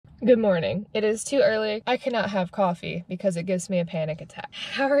Good morning. It is too early. I cannot have coffee because it gives me a panic attack.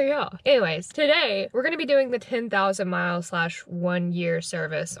 How are y'all? Anyways, today we're gonna be doing the 10,000 mile / 1 year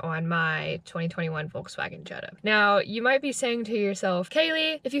service on my 2021 Volkswagen Jetta. Now, you might be saying to yourself,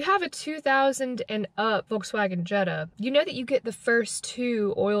 Kaylee, if you have a 2000 and up Volkswagen Jetta, you know that you get the first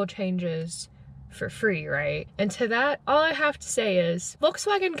 2 oil changes for free, right? And to that, all I have to say is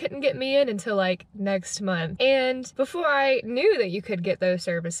Volkswagen couldn't get me in until like next month. And before I knew that you could get those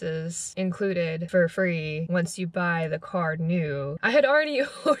services included for free once you buy the car new, I had already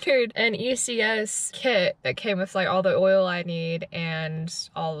ordered an ECS kit that came with like all the oil I need and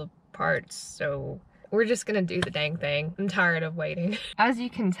all the parts. So we're just gonna do the dang thing. I'm tired of waiting. As you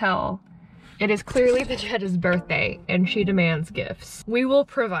can tell, it is clearly the Jetta's birthday and she demands gifts. We will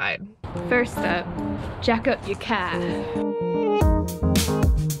provide. First up, jack up your car.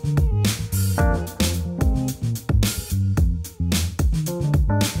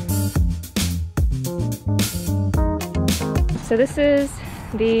 So this is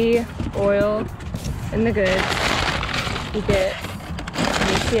the oil and the goods. You get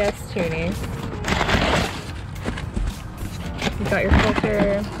ECS tuning. You got your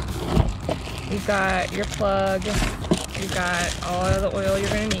filter. You've got your plug, you've got all of the oil you're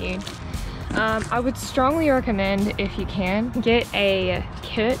gonna need. I would strongly recommend, if you can, get a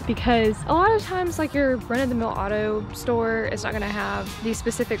kit because a lot of times like your run-of-the-mill auto store is not gonna have the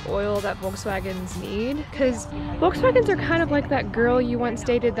specific oil that Volkswagens need, because Volkswagens are kind of like that girl you once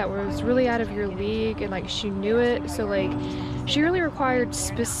dated that was really out of your league and like she knew it, so like she really required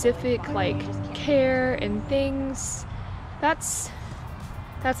specific like care and things. That's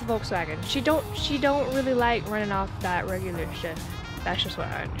a Volkswagen. She don't really like running off that regular shit. That's just what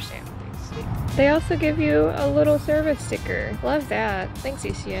I understand at least. They also give you a little service sticker. Love that. Thanks,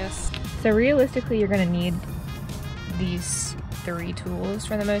 ECS. So realistically, you're gonna need these 3 tools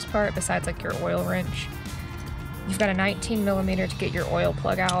for the most part, besides like your oil wrench. You've got a 19mm to get your oil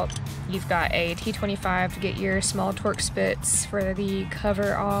plug out. You've got a T25 to get your small torque spits for the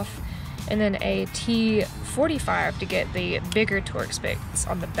cover off. And then a T45 to get the bigger torque spits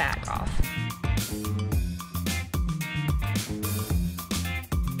on the back off.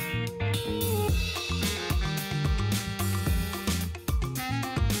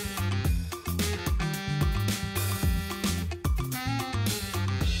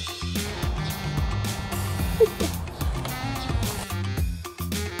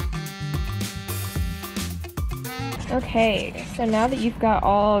 Okay, so now that you've got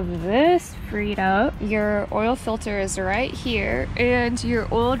all of this freed up, your oil filter is right here and your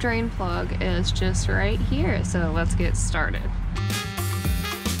oil drain plug is just right here. So let's get started.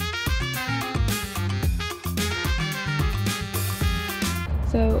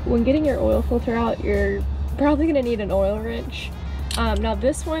 So when getting your oil filter out, you're probably gonna need an oil wrench. Now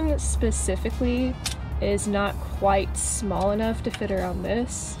this one specifically is not quite small enough to fit around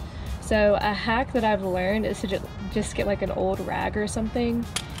this. So a hack that I've learned is to just get like an old rag or something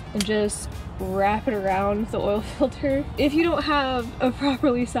and just wrap it around the oil filter if you don't have a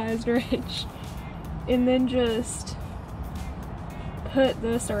properly sized wrench, and then just put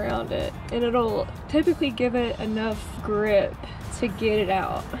this around it and it'll typically give it enough grip to get it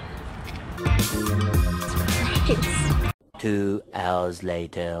out. 2 hours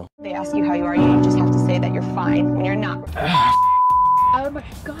later. They ask you how you are, you just have to say that you're fine when you're not. Oh my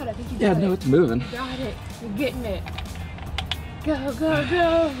god, I think you got it. Yeah, no, it's moving. You got it. You're getting it. Go, go,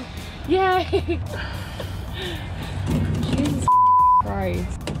 go. Yay! Jesus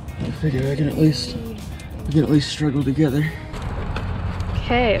Christ. I figure we can at least struggle together.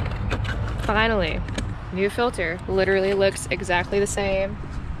 Okay, finally. New filter. Literally looks exactly the same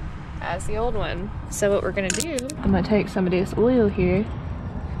as the old one. So what we're gonna do, I'm gonna take some of this oil here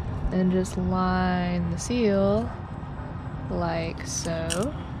and just line the seal like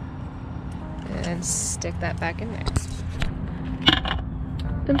so, and stick that back in there.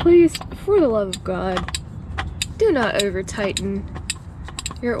 And please, for the love of God, do not over tighten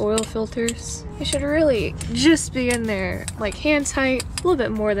your oil filters. They should really just be in there like hand tight, a little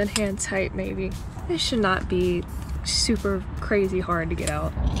bit more than hand tight maybe. They should not be super crazy hard to get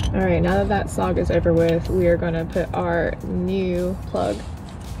out. All right, now that that saga is over with, we are gonna put our new plug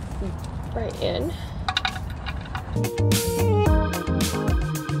right in.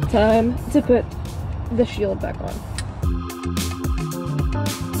 Time to put the shield back on.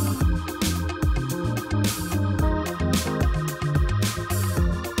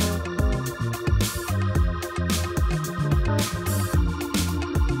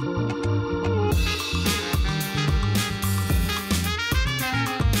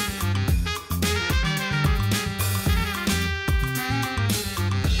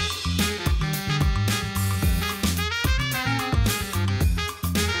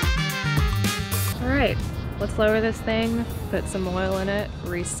 right, let's lower this thing, put some oil in it,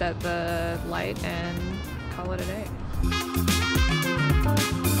 reset the light, and call it a day.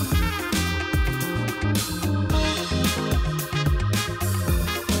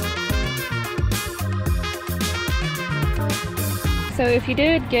 So if you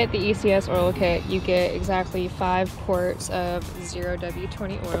did get the ECS oil kit, you get exactly 5 quarts of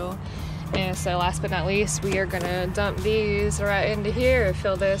 0W20 oil. And so last but not least, we are gonna dump these right into here,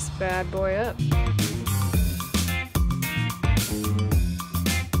 fill this bad boy up.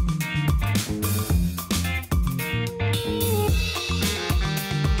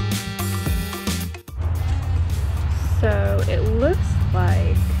 So it looks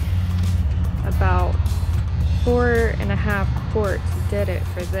like about 4.5 quarts did it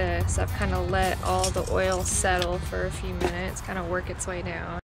for this. I've kind of let all the oil settle for a few minutes, kind of work its way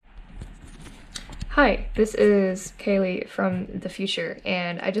down. Hi, this is Kaylee from the future,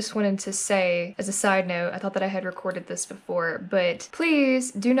 and I just wanted to say, as a side note, I thought that I had recorded this before, but please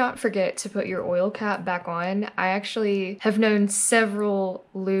do not forget to put your oil cap back on. I actually have known several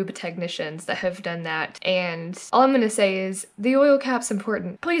lube technicians that have done that, and all I'm gonna say is the oil cap's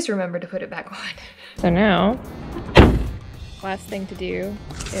important. Please remember to put it back on. So now, last thing to do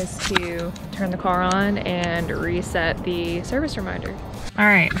is to turn the car on and reset the service reminder. All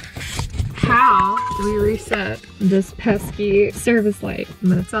right. How do we reset this pesky service light? I'm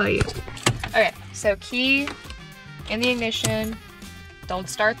gonna tell you. Okay, so key in the ignition, don't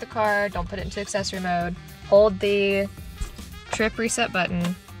start the car, don't put it into accessory mode, hold the trip reset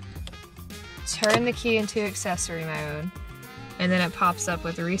button, turn the key into accessory mode, and then it pops up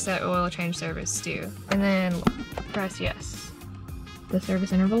with the reset oil change service due. And then press yes. The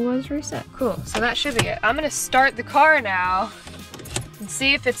service interval was reset. Cool, so that should be it. I'm gonna start the car now and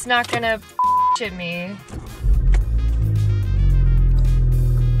see if it's not gonna at me.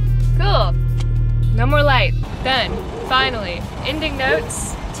 Cool. No more light. Done. Finally. Ending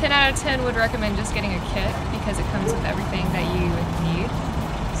notes. 10 out of 10 would recommend just getting a kit because it comes with everything that you need.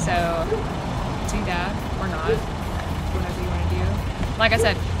 So do that or not. Whatever you want to do. Like I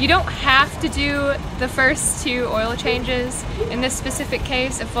said, you don't have to do the first 2 oil changes. In this specific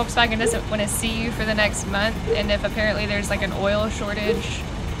case, if Volkswagen doesn't want to see you for the next month, and if apparently there's like an oil shortage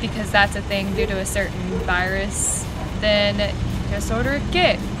because that's a thing due to a certain virus, then just order a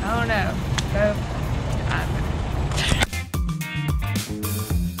kit. I don't know. I don't know.